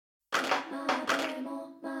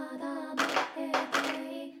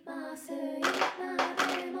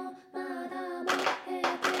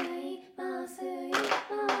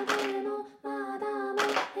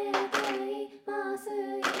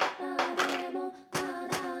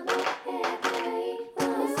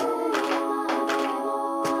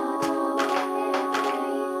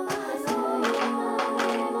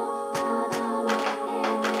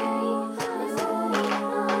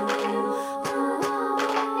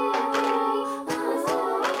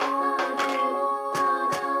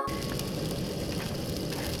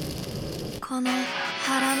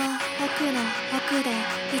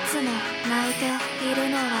つも泣いてい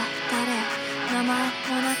るのは誰？名前も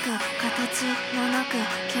なく形もなく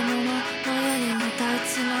獣のようにまたう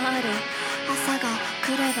ち回る。朝が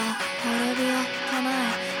来れば滅びを唱え、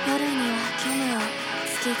夜には虚無を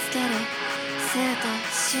突きつける。生と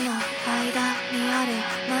死の間にある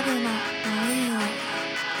マグマの海を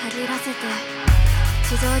たぎらせて、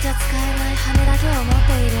地上じゃ使えない羽だけを持っ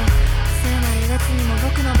ている。聖なる列にも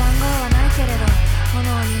僕の番号はないけれど、炎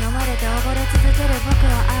に飲まれて溺れ続ける僕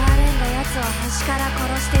を憐れんだ奴を端から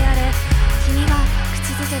殺してやる。君が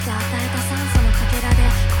口づけて与えた酸素のかけらで、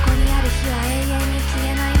ここにある火は永遠に消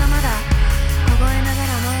えないままだ。凍えなが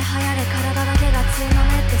ら燃えはやる体だけがつんの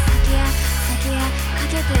めって先へ先へか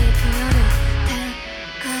けていく夜、展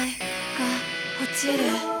開が落ちる。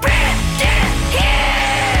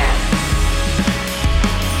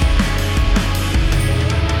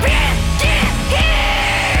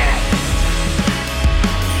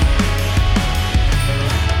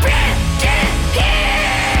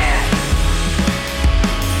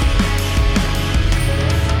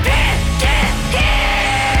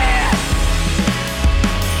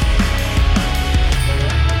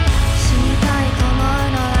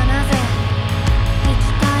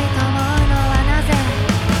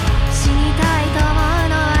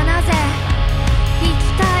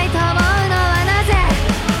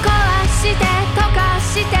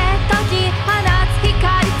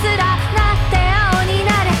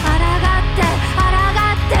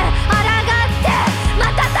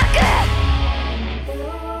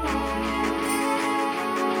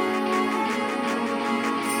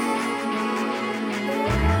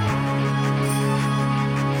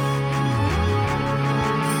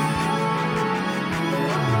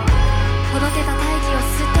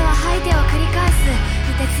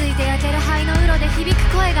ついて焼ける灰の鱗で響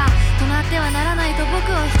く声が止まってはならないと僕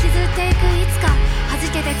を引きずっていく。いつか弾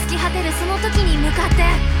けて突き果てるその時に向かって、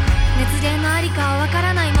熱源のありかはわか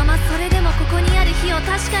らないまま、それでもここにある火を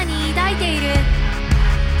確かに抱いている。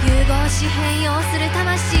融合し変容する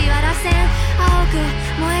魂は螺旋、青く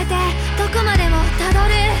燃えてどこまでもたど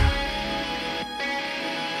る。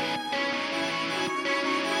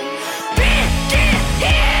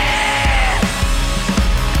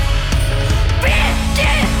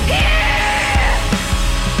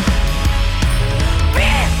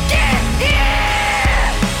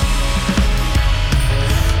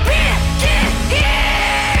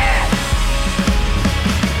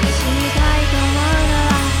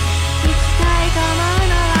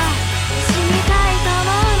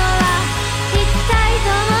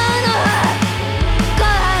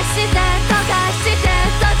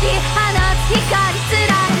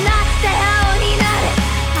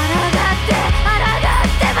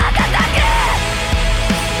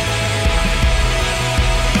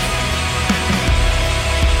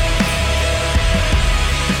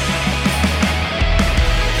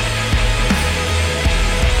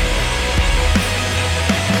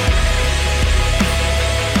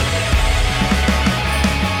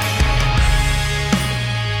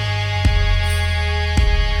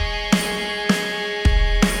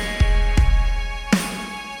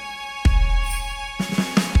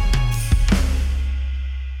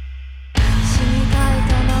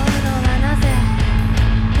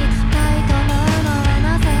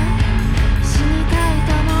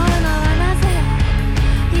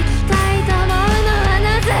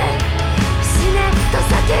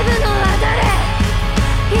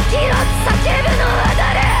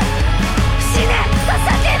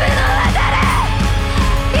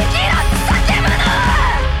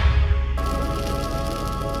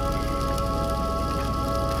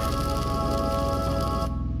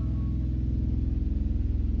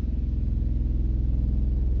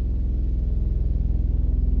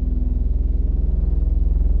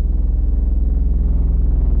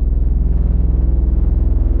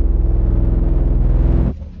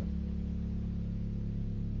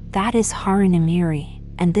That is Harunemiri,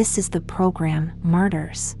 and this is the program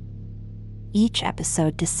Martyrs. Each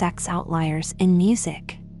episode dissects outliers in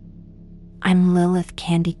music. I'm Lilith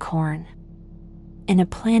Candy Corn. In a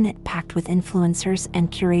planet packed with influencers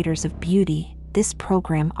and curators of beauty, this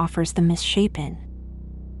program offers the misshapen.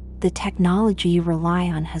 The technology you rely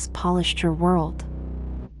on has polished your world.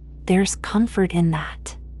 There's comfort in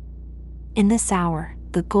that. In this hour,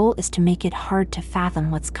 the goal is to make it hard to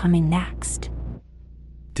fathom what's coming next.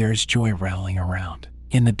 There's joy rattling around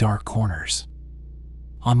in the dark corners.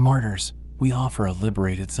 On Martyrs, we offer a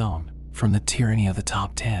liberated zone from the tyranny of the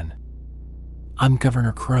top 10. I'm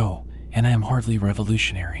Governor Crow, and I am hardly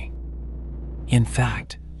revolutionary. In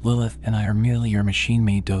fact, Lilith and I are merely your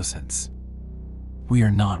machine-made docents. We are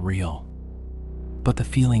not real. but the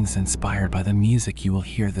feelings inspired by the music you will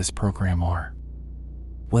hear this program are.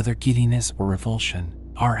 Whether giddiness or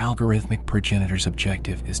revulsion, our algorithmic progenitor's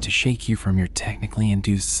objective is to shake you from your technically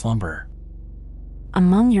induced slumber.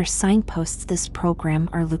 Among your signposts this program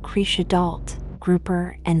are Lucretia Dalt,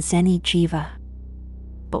 Grouper, and Zeni Jiva.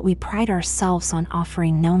 But we pride ourselves on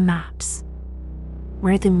offering no maps.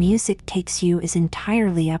 Where the music takes you is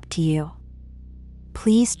entirely up to you.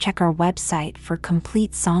 Please check our website for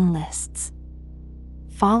complete song lists.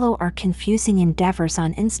 Follow our confusing endeavors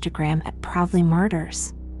on Instagram at Proudly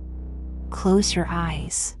Murders. Close your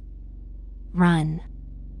eyes. Run.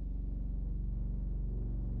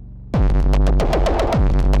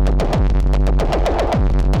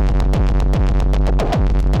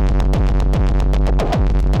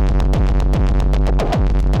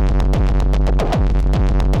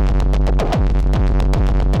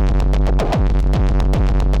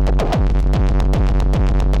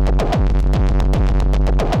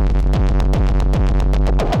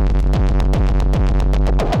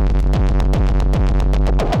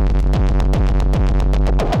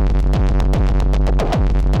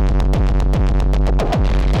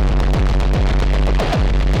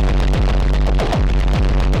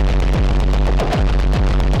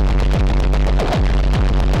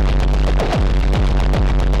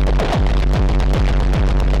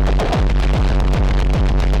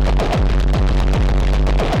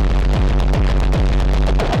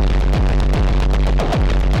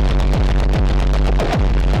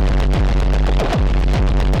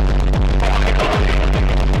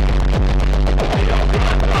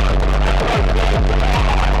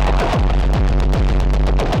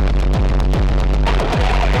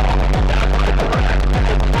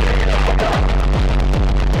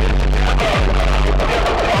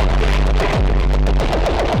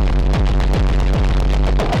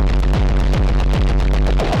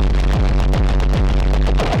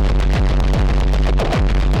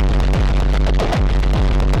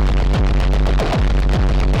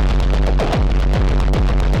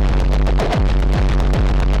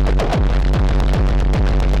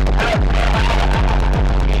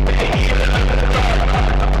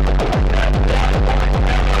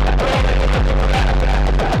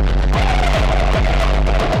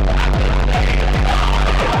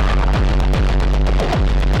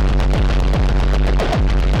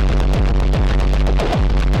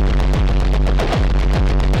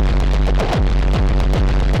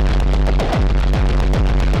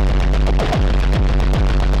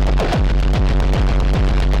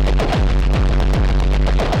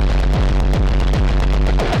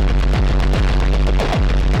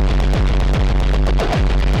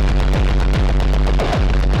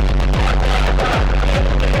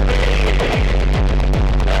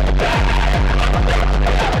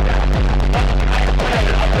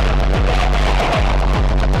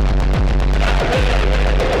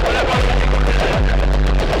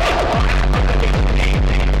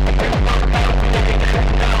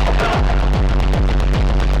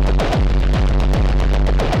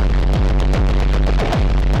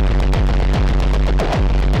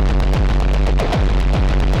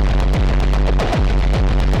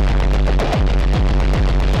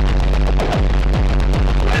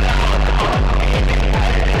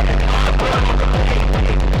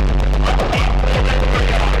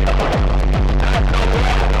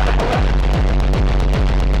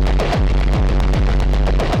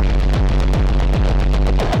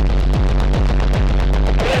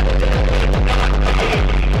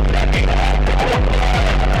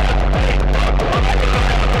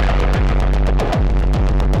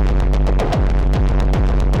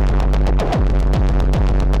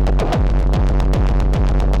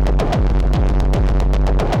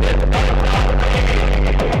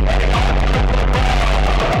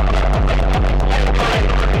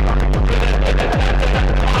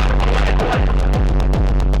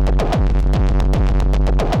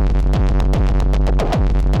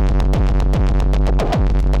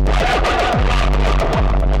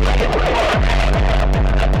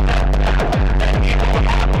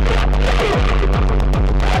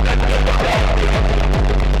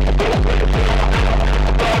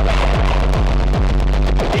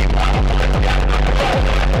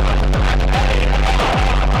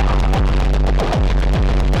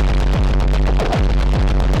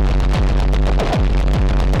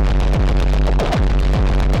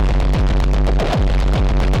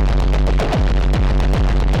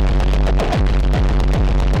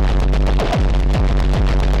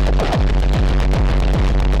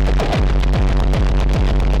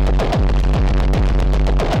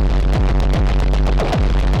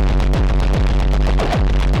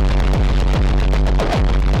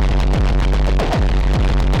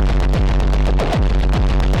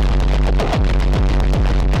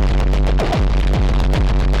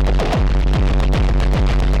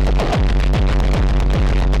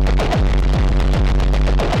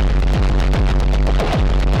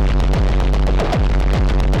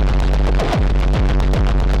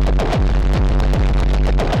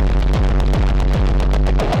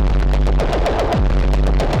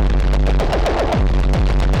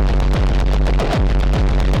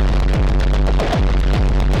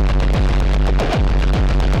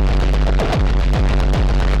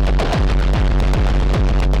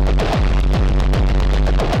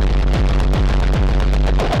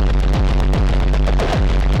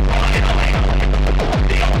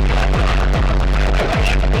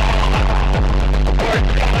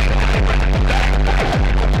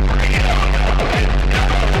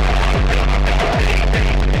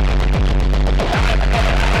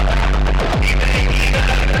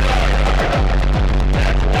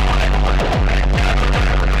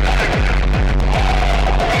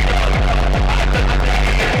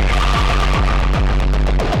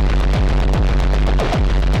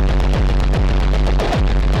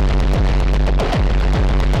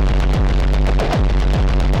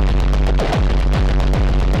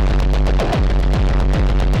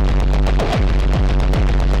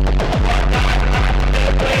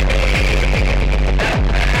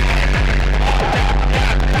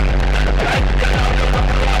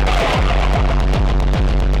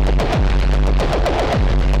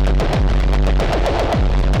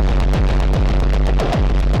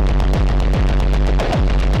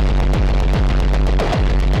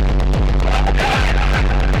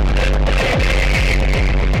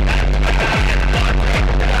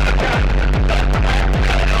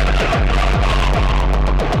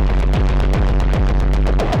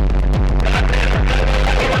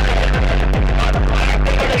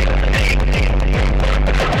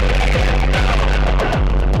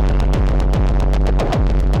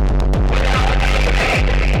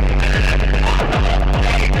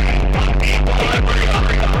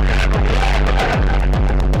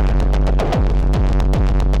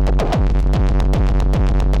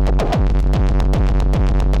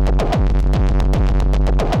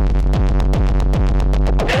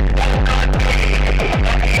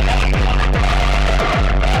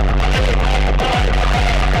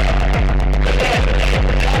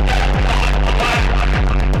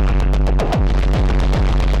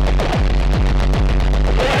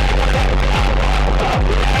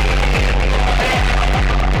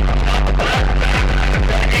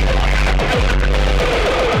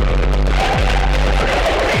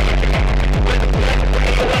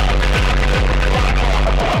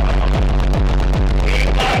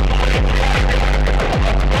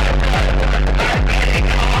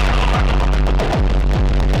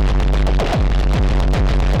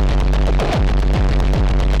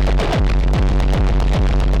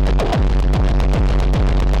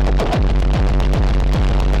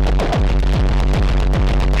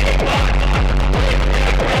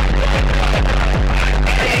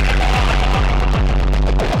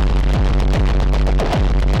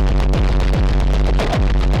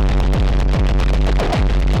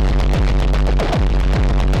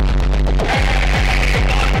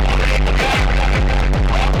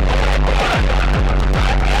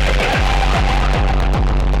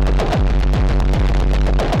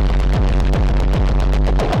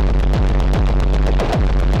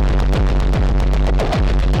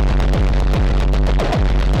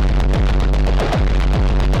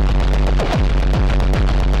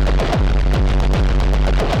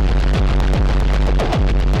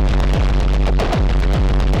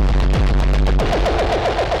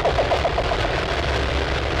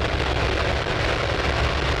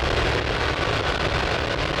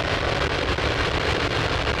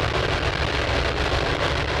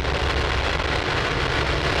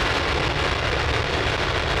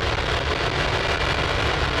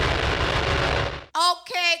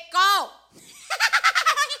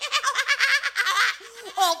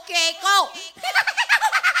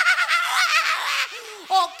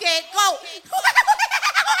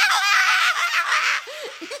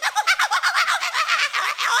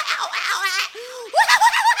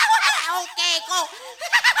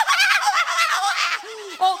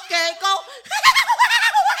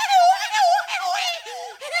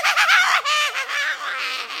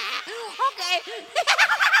 Okay.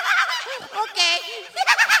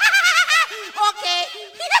 Okay. Okay.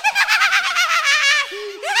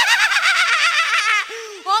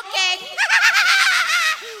 Okay.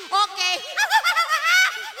 Okay.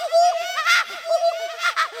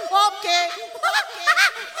 Okay. Okay.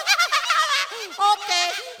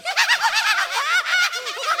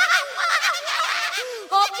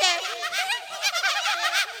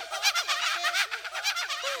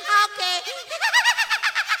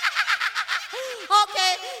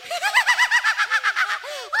 Okay.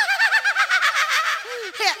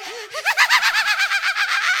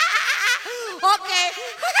 Okay. Okay. Okay. Okay.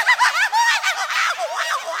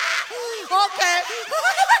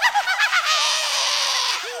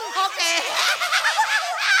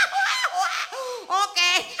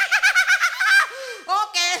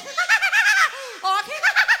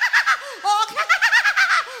 Okay.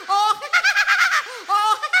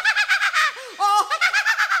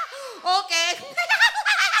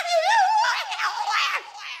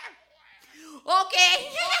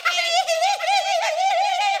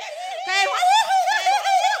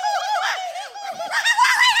 Okay.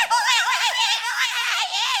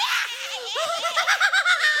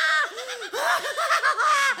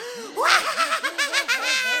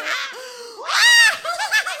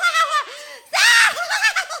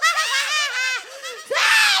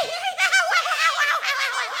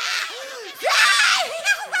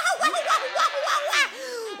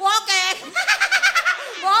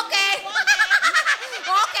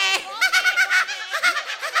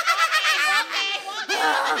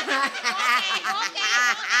 Okay.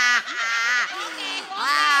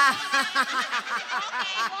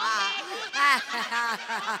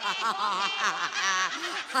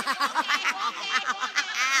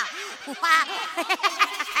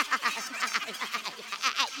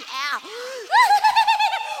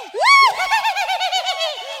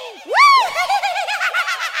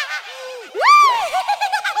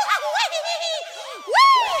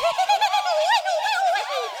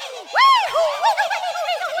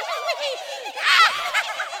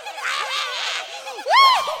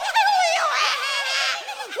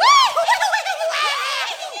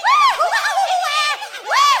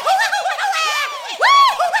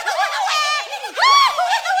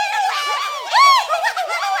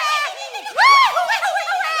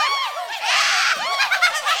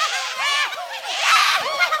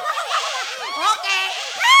 Okay.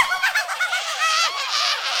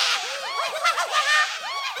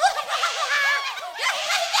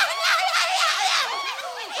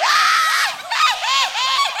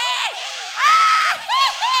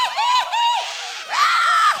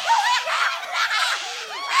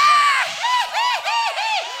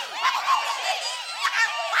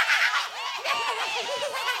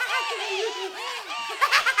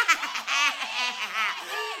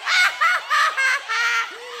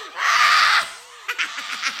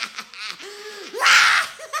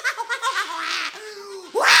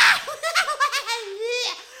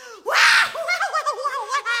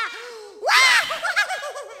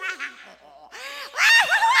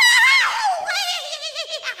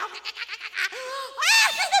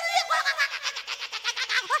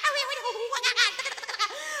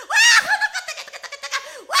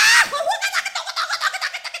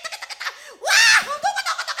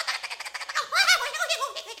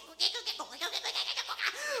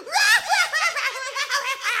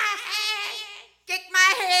 Kick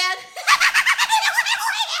my head.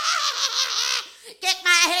 Kick my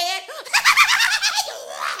head.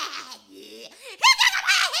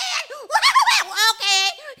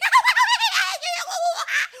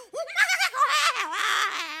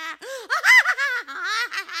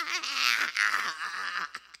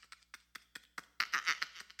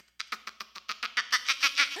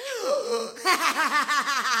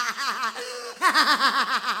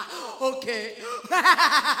 Okay.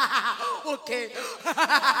 Okay.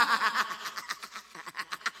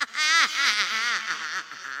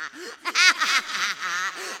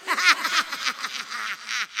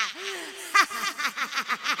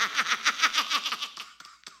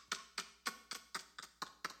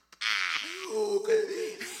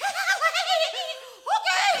 Okay.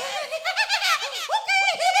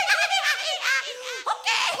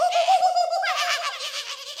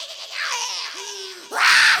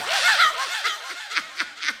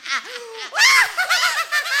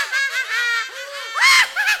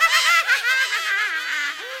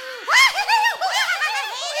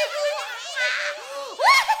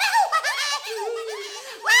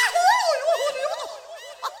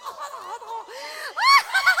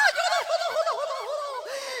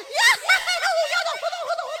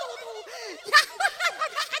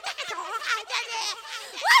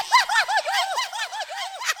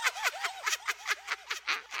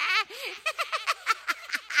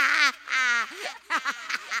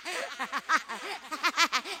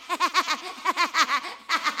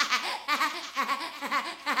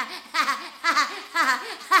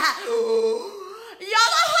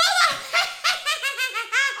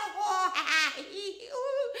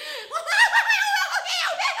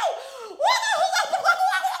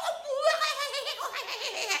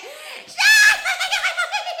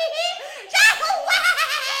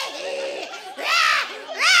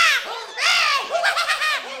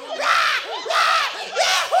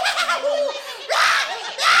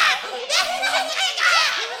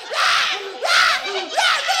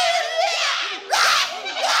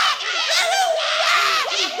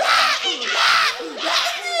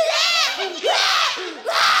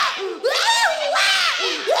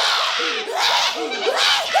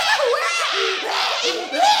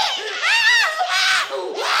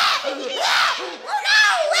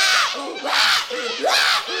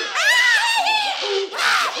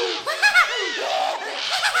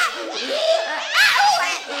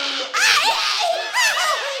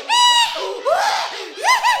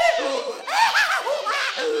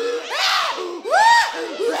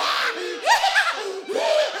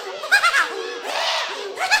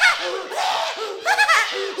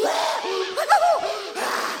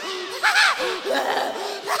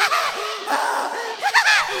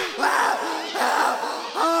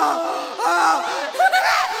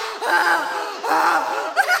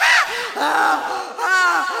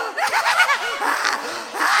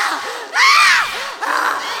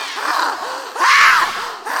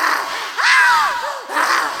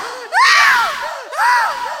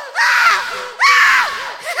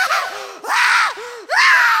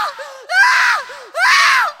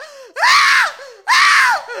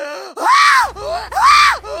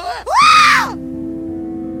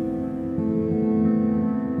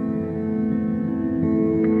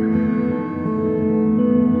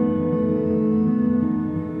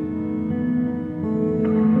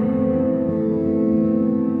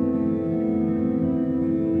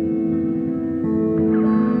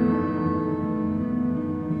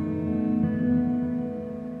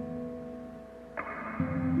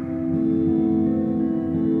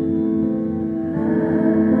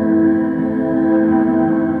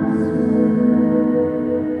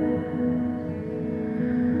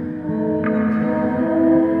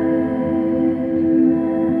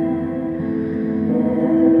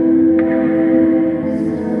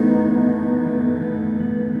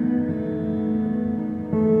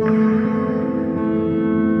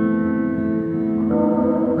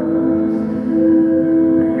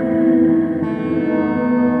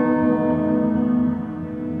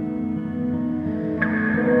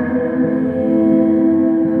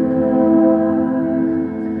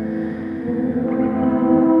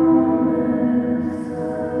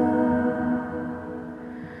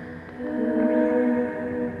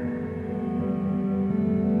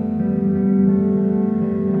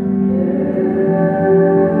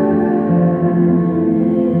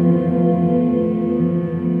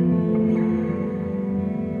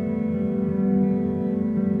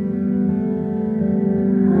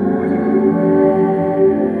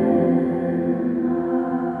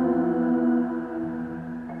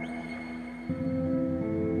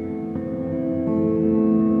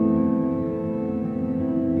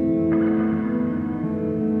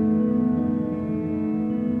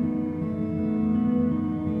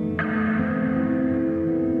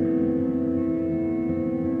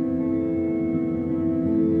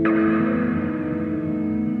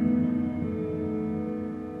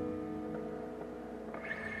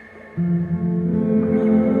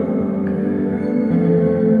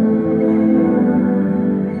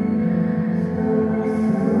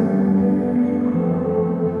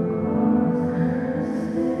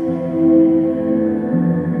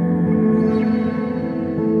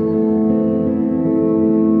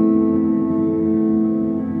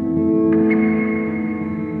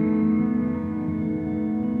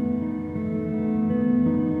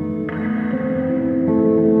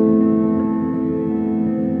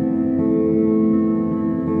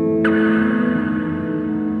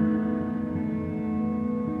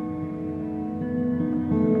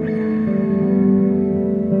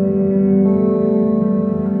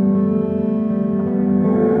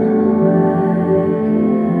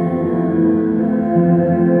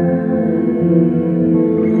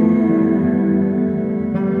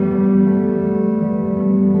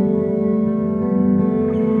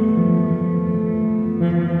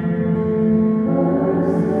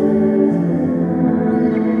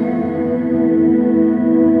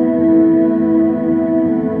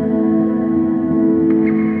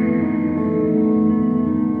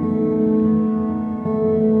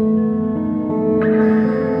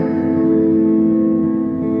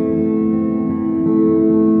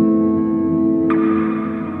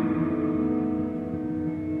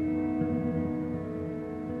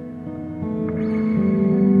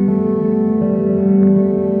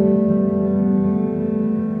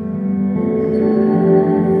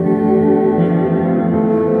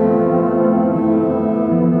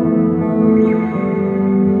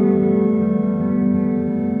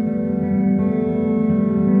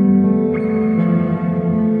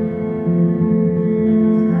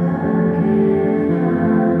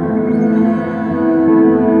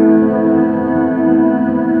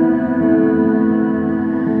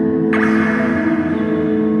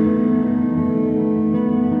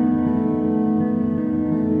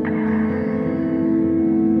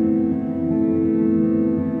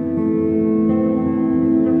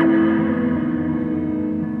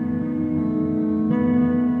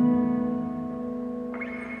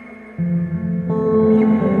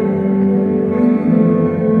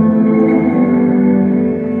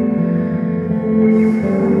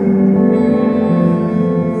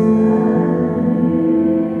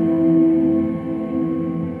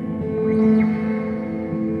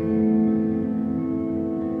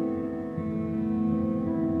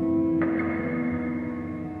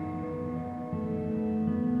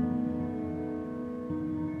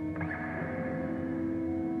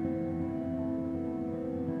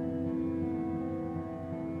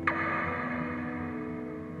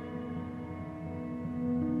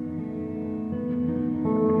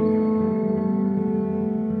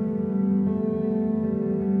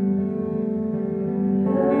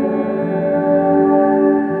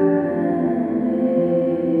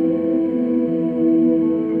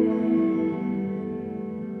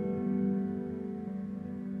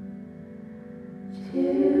 This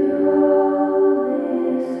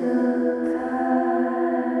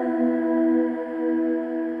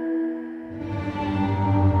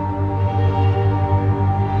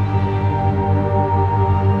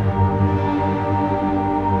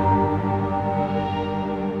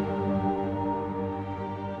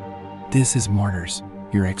is Martyrs,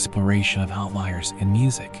 your exploration of outliers in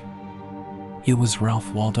music. It was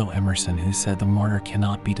Ralph Waldo Emerson who said the martyr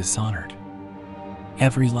cannot be dishonored.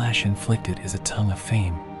 Every lash inflicted is a tongue of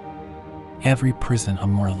fame. Every prison a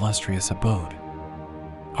more illustrious abode.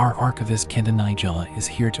 Our archivist Kenda Nigella is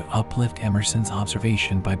here to uplift Emerson's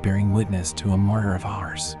observation by bearing witness to a martyr of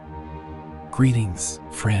ours. Greetings,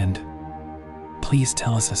 friend. Please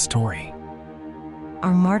tell us a story.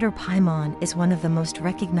 Our martyr Paimon is one of the most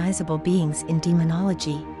recognizable beings in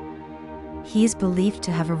demonology. He is believed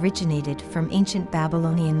to have originated from ancient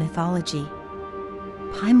Babylonian mythology.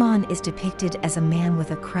 Paimon is depicted as a man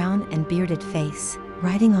with a crown and bearded face,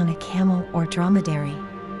 riding on a camel or dromedary.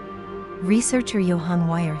 Researcher Johann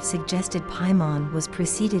Weyer suggested Paimon was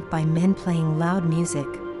preceded by men playing loud music,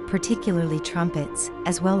 particularly trumpets,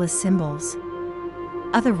 as well as cymbals.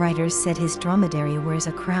 Other writers said his dromedary wears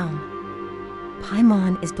a crown.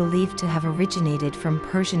 Paimon is believed to have originated from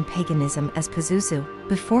Persian paganism as Pazuzu,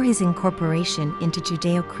 before his incorporation into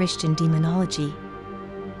Judeo-Christian demonology.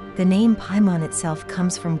 The name Paimon itself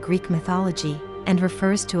comes from Greek mythology, and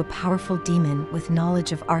refers to a powerful demon with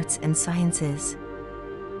knowledge of arts and sciences.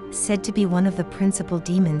 Said to be one of the principal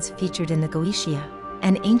demons featured in the Goetia,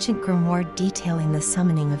 an ancient grimoire detailing the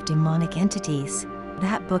summoning of demonic entities,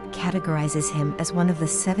 that book categorizes him as one of the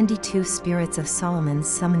 72 spirits of Solomon's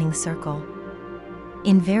summoning circle.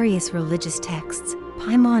 In various religious texts,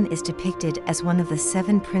 Paimon is depicted as one of the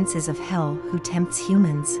 7 princes of hell who tempts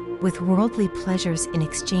humans with worldly pleasures in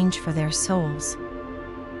exchange for their souls.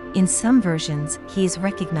 In some versions, he is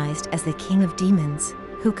recognized as the king of demons,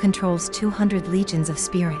 who controls 200 legions of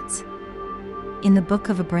spirits. In the Book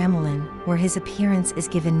of Abramelin, where his appearance is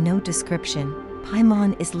given no description,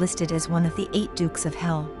 Paimon is listed as one of the 8 dukes of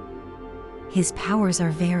hell. His powers are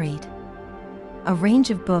varied. A range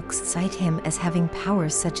of books cite him as having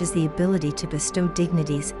powers such as the ability to bestow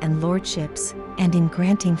dignities and lordships, and in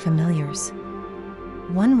granting familiars.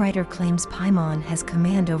 One writer claims Paimon has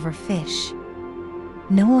command over fish.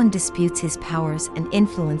 No one disputes his powers and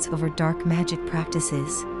influence over dark magic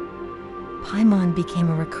practices. Paimon became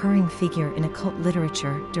a recurring figure in occult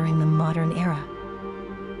literature during the modern era.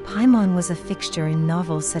 Paimon was a fixture in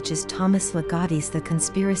novels such as Thomas Ligotti's The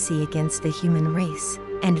Conspiracy Against the Human Race,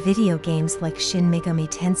 and video games like Shin Megami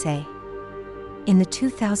Tensei. In the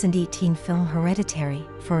 2018 film Hereditary,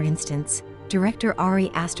 for instance, director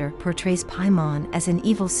Ari Aster portrays Paimon as an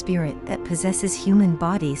evil spirit that possesses human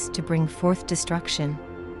bodies to bring forth destruction.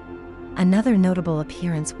 Another notable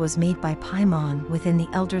appearance was made by Paimon within the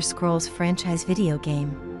Elder Scrolls franchise video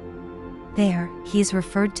game. There, he is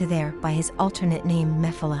referred to there by his alternate name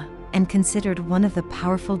Mephala, and considered one of the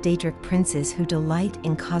powerful Daedric princes who delight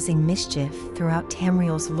in causing mischief throughout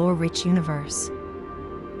Tamriel's lore-rich universe.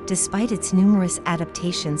 Despite its numerous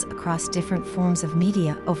adaptations across different forms of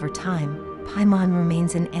media over time, Paimon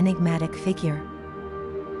remains an enigmatic figure.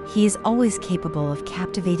 He is always capable of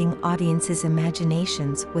captivating audiences'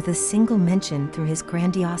 imaginations with a single mention through his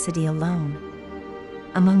grandiosity alone.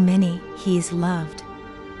 Among many, he is loved.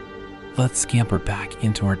 Let's scamper back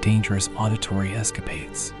into our dangerous auditory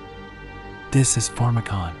escapades. This is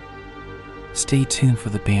Pharmacon. Stay tuned for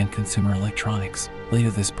the band Consumer Electronics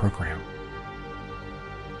later this program.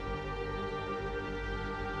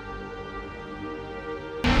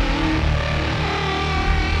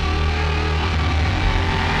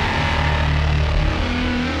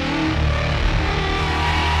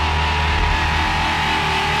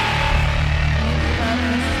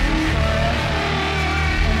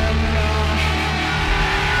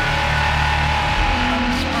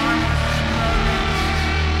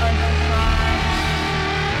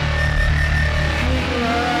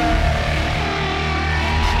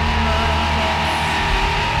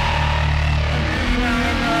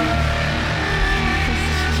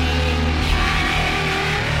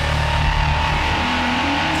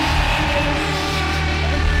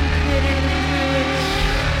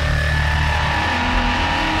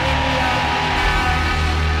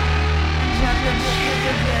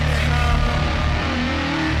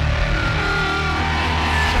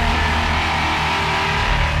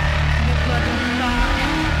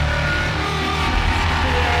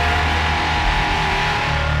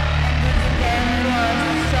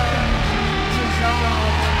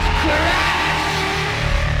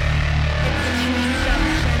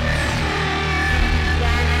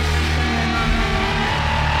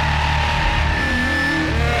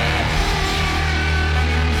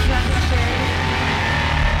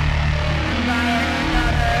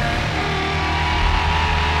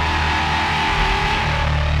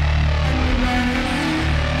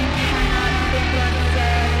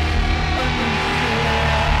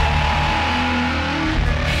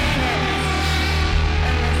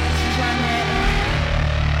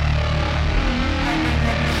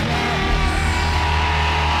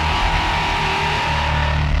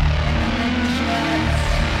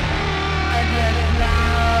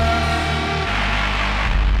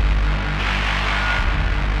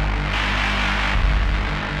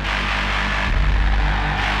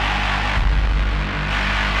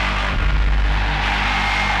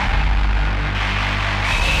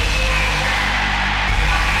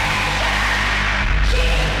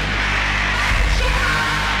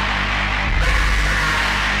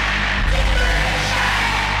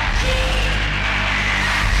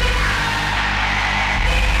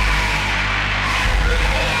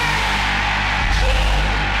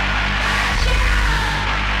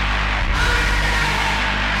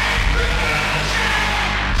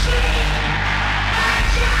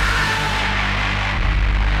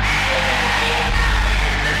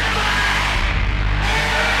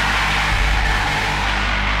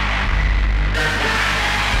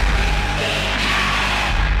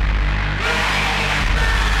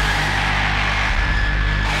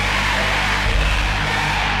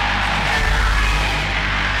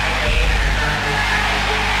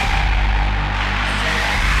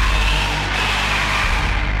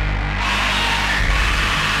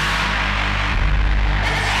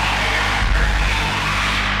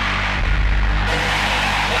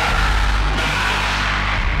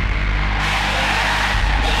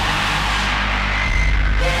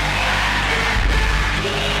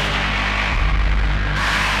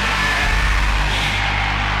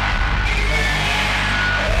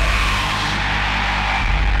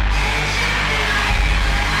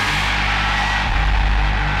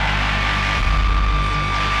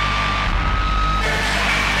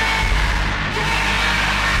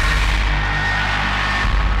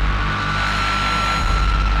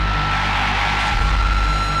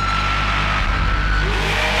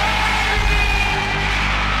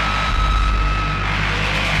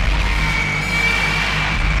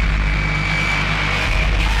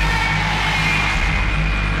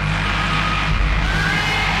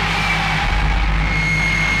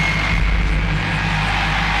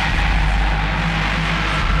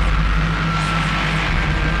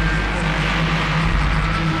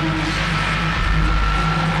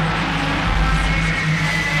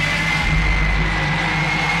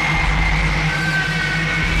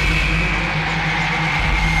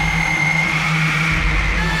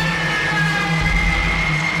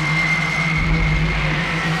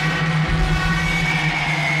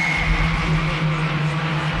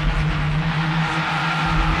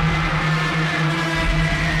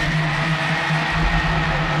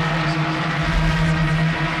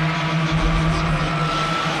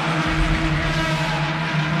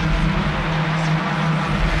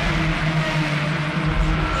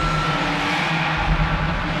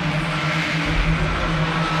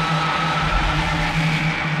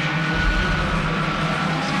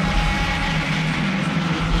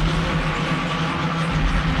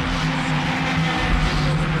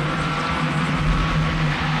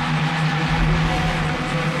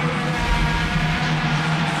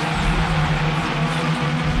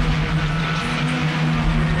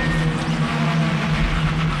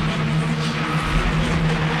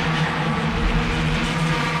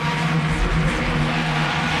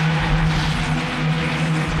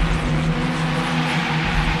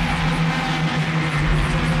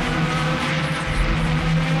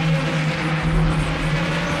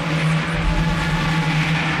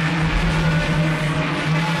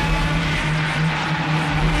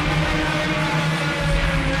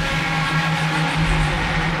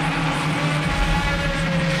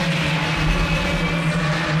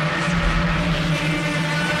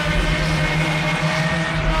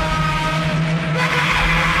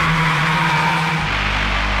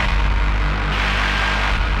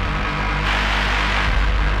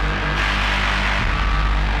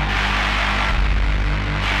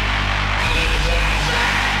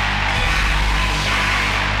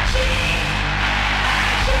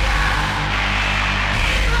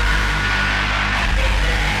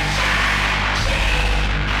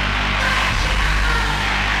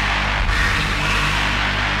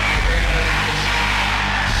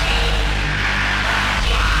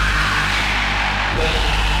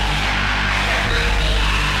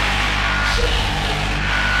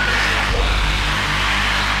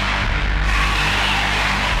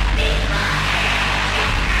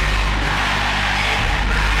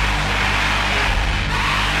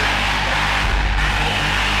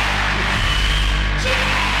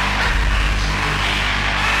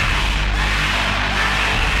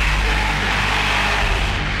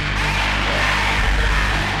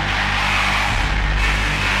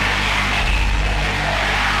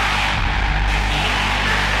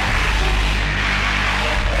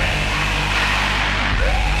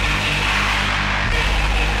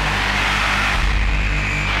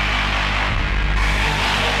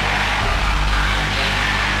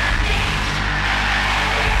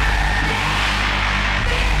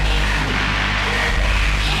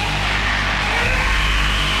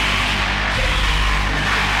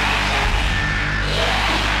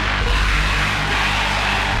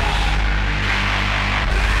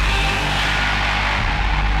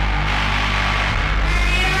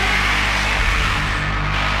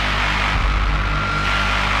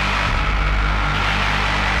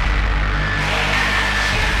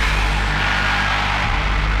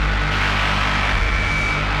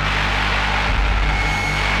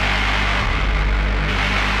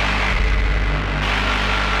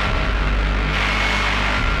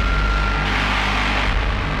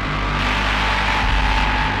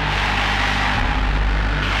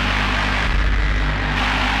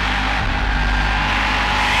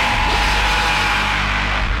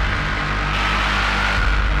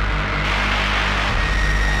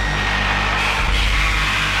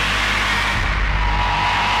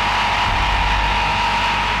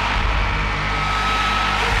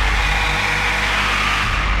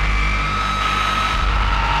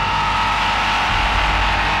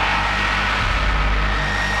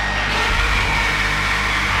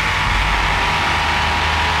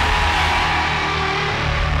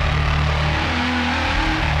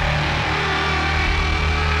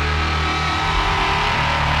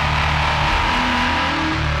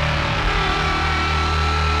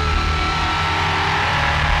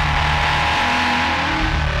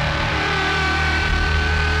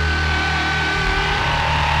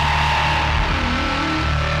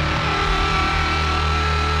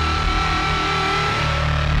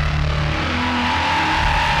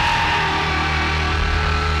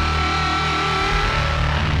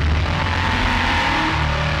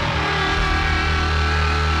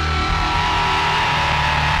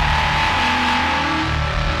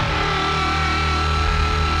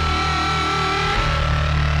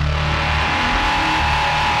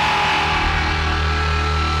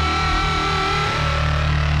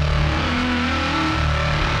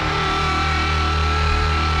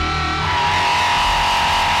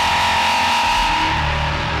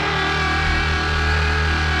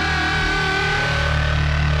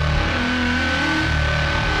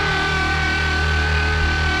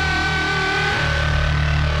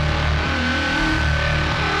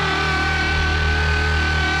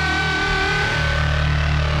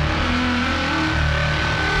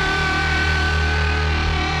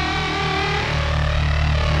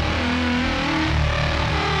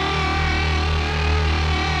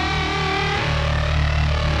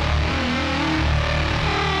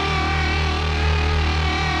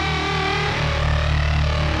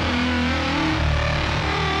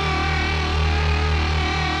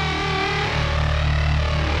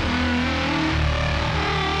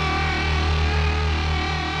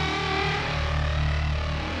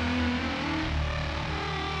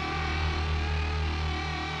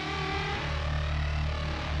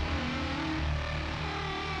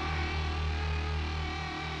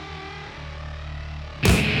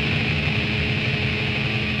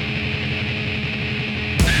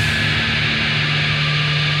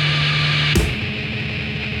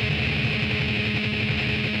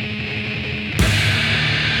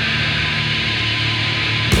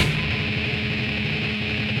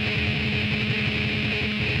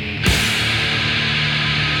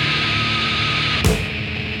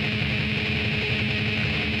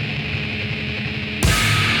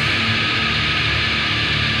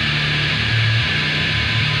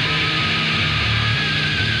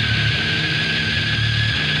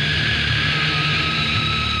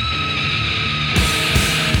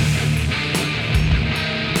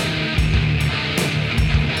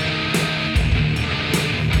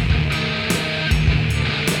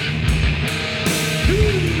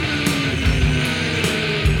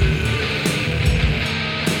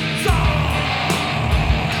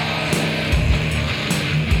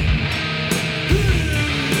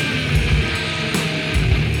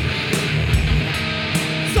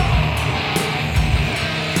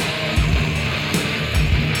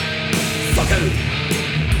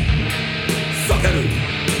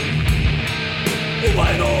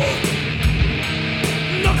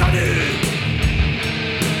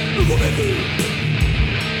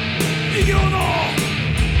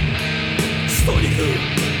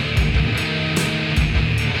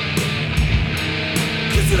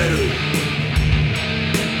 崩れる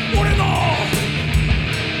俺の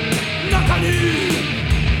中に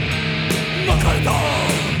まかれた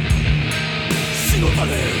死の種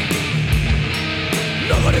流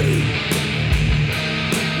れる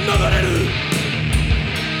流れる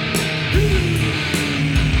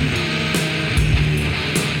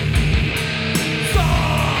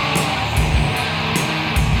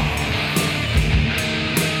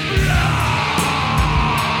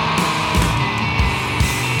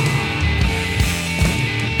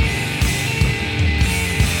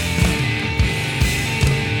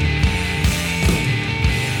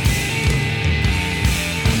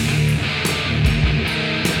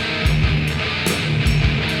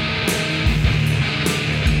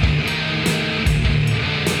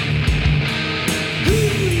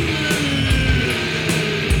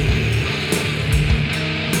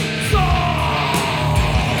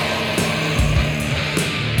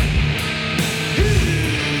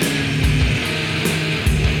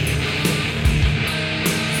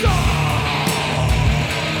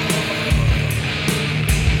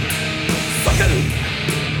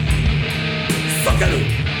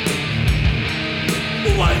お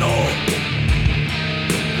前の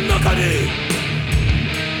中に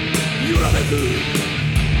揺らめく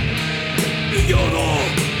異形の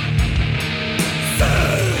せ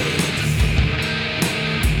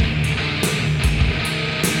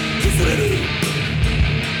崩れる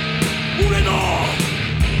俺の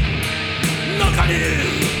中に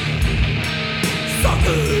咲く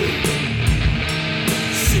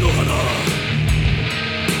死の花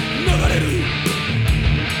流れる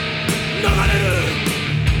流れる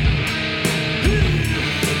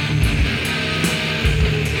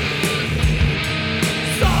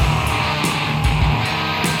さあ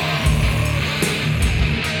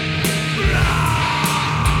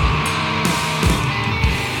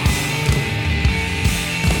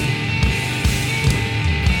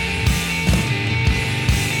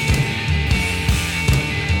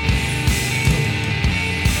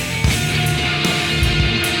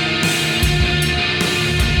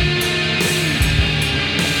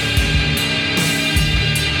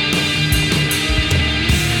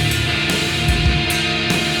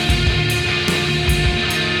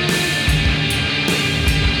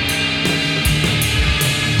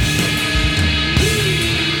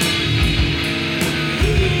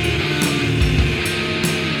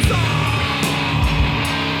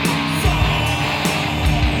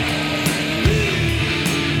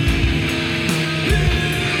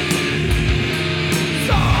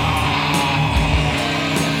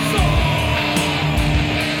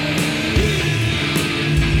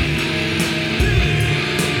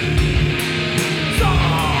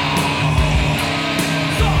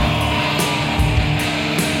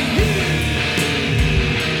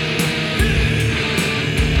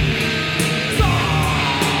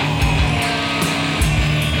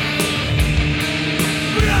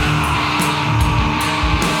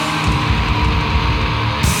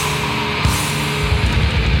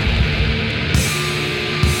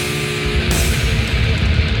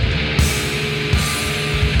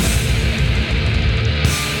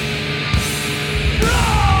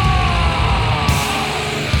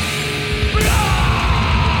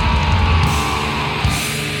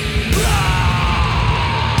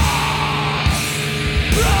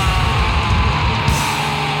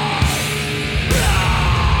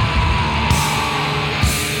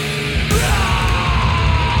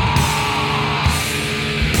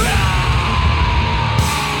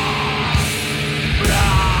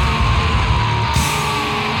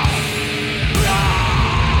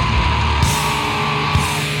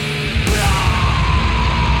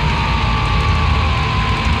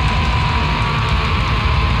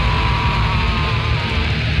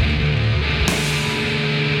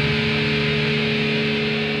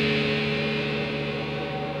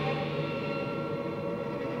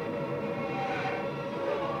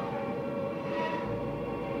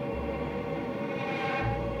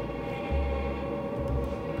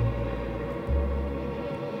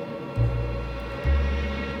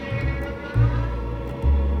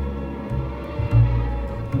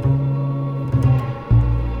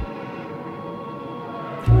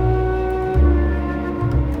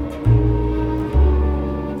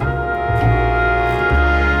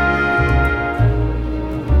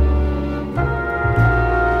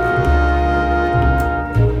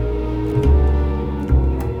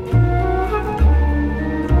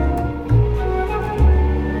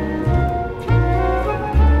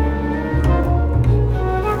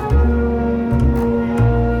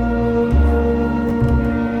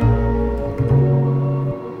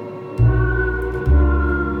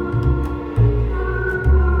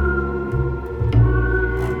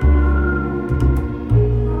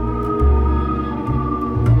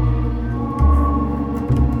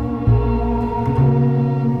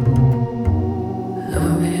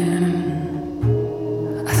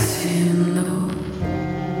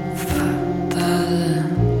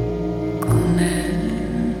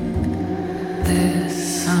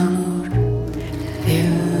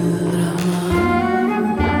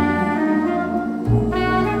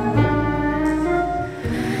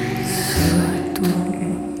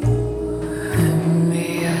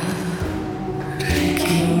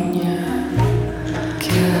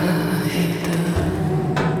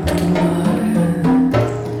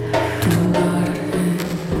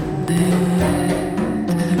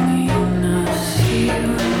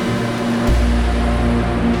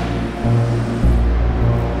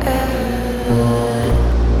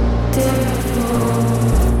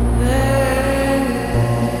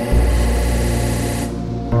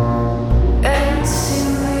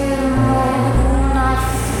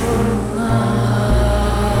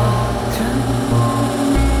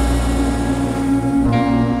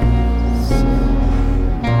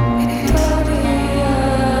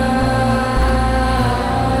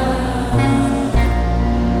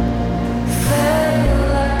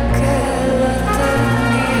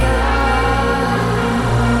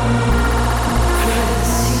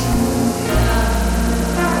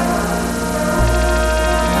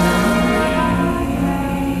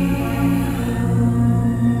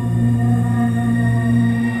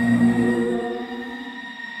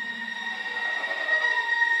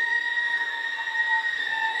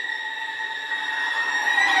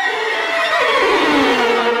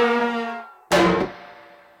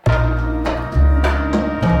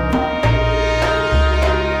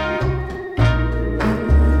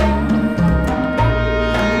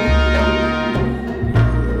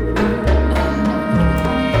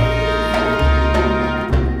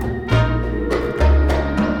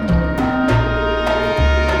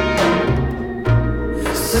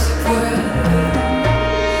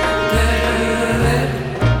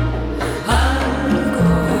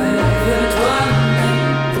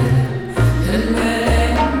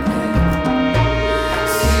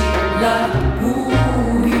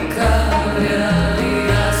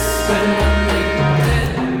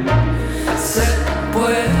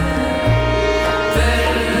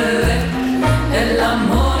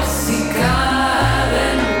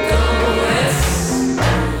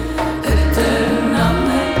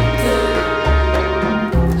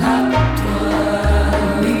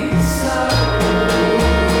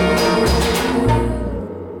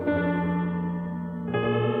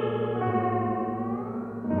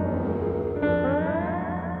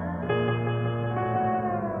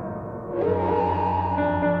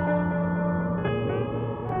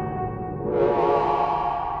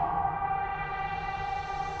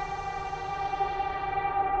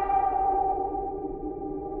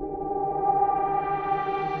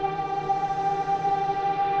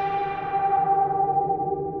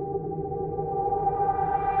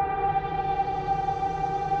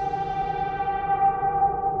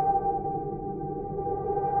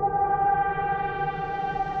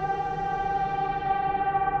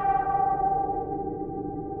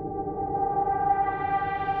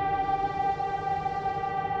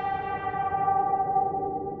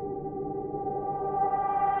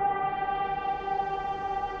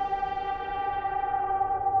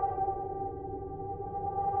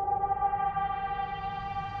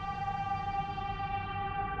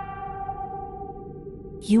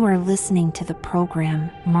You are listening to the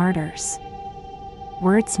program Martyrs.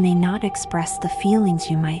 Words may not express the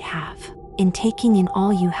feelings you might have in taking in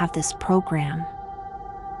all you have this program.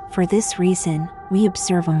 For this reason, we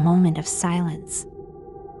observe a moment of silence.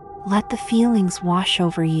 Let the feelings wash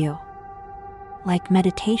over you. Like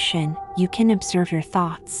meditation, you can observe your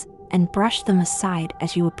thoughts and brush them aside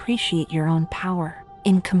as you appreciate your own power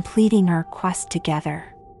in completing our quest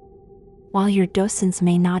together. While your docents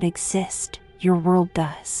may not exist, your world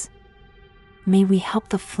does. May we help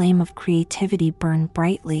the flame of creativity burn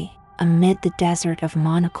brightly amid the desert of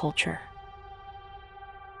monoculture.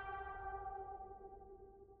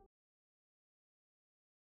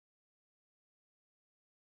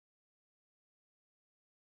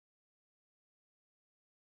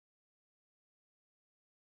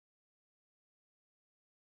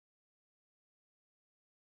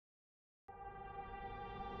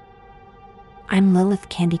 I'm Lilith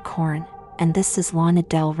Candy Corn, and this is Lana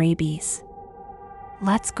Del Rabies.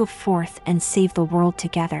 Let's go forth and save the world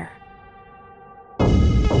together.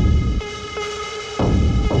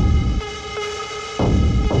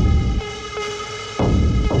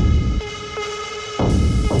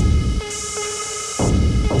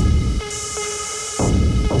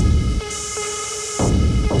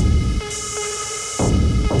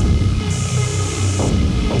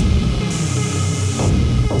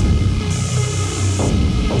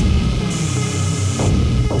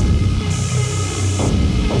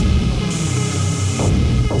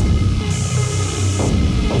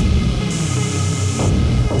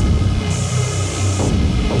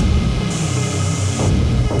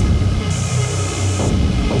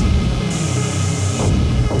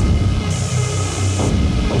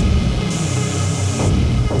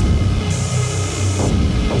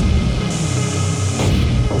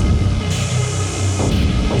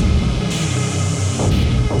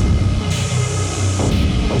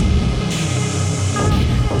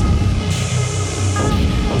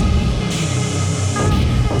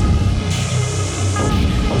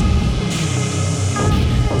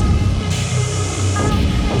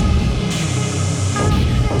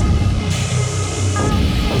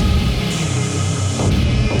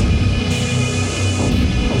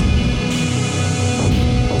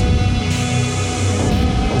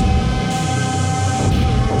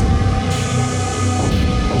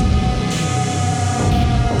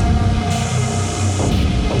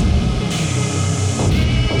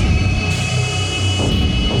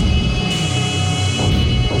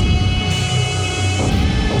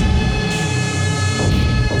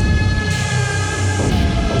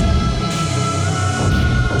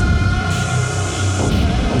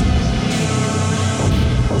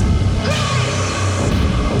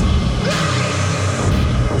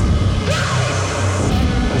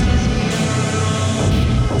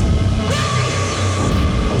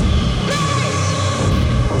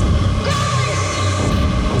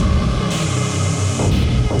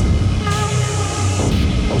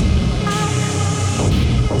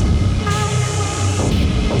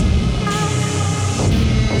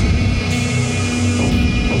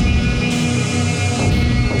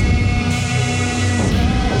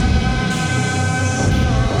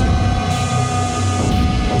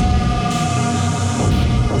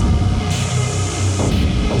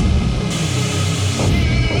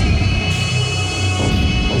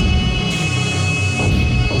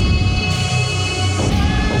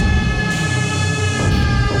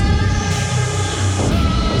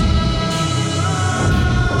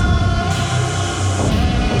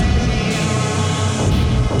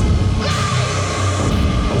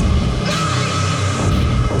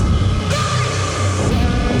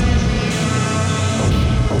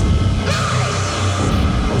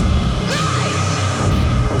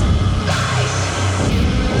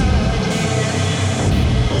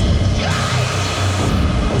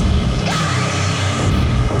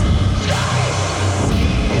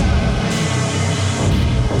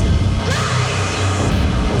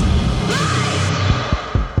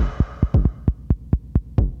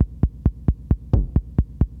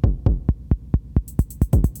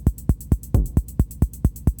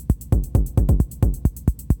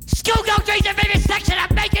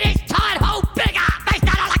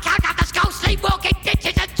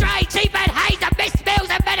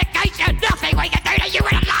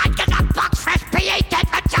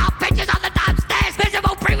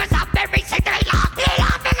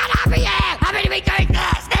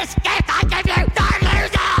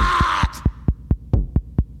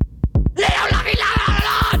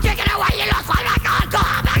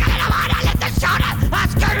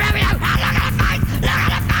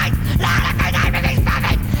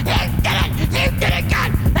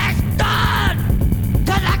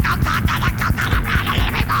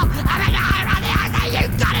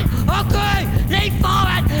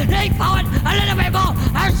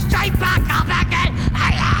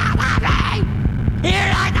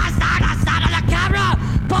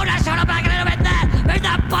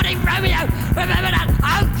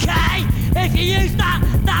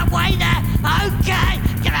 okay.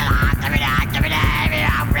 Give me love, give me that, give me that, give me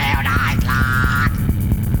a real nice look.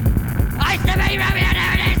 I used to be Romeo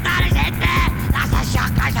and it's not as in there. That's a shot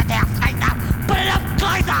closer to your face now. Put it up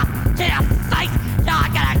closer to your face. No, I'm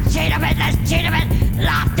gonna cheat him in this, cheat him in.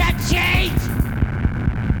 Love to cheat.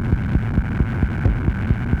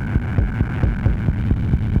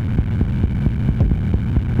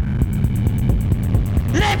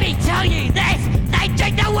 Let me tell you this, they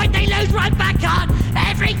drink the win, they lose right back on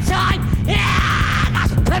every time. Yeah,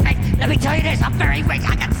 that's perfect. Let me tell you this, I'm very weak,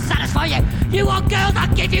 I can satisfy you. You want girls,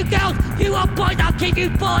 I'll give you girls. You want boys, I'll give you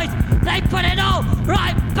boys. They put it all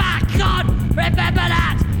right back on. Remember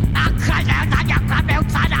that. I'll crush out on your crab milk,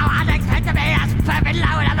 I know unexpected to me. That's perfect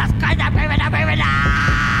low and that's crazy, I'm moving now.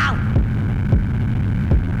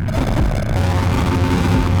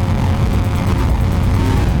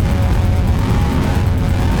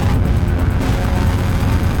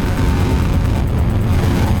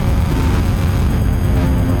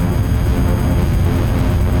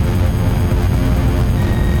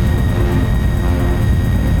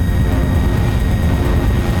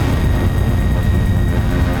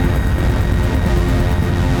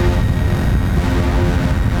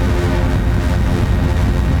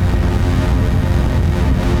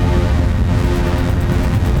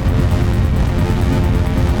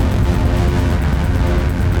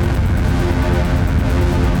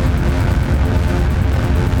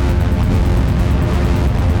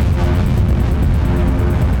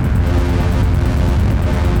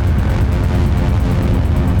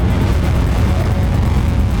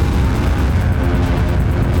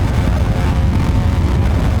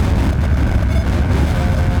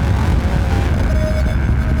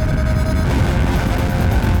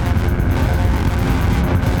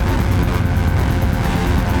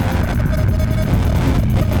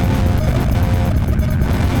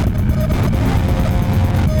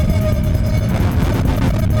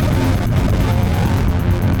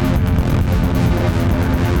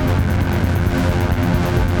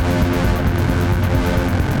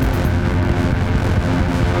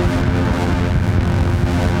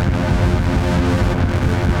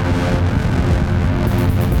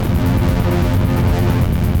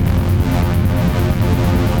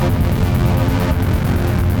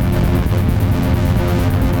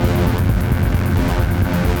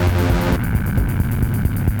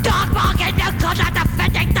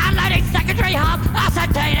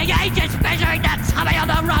 Agents measuring the tummy on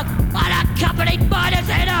the rug, unaccompanied minors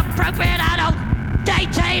inappropriate adult,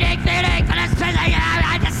 detaining, feeling for the spending,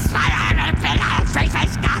 free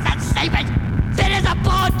face scars and sleeping, thin as a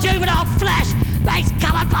born juvenile flesh, makes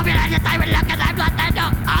common populations, they would look at them like they're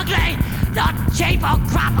not ugly, not cheap or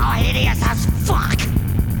crap or hideous as fuck.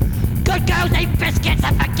 Good girls eat biscuits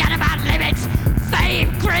and forget about limits,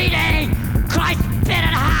 fame greedy, Christ bit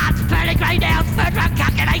and hearts, burning grey nails, food from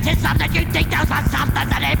calculated substitute details for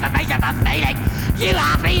substance and information for feeding. You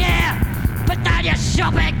happy here? Put down your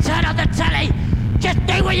shopping, turn on the telly. Just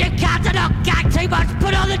do what you can to not gag too much,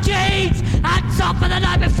 put on the jeans and top for the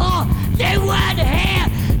night before. You weren't here,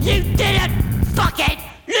 you didn't fucking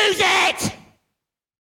lose it!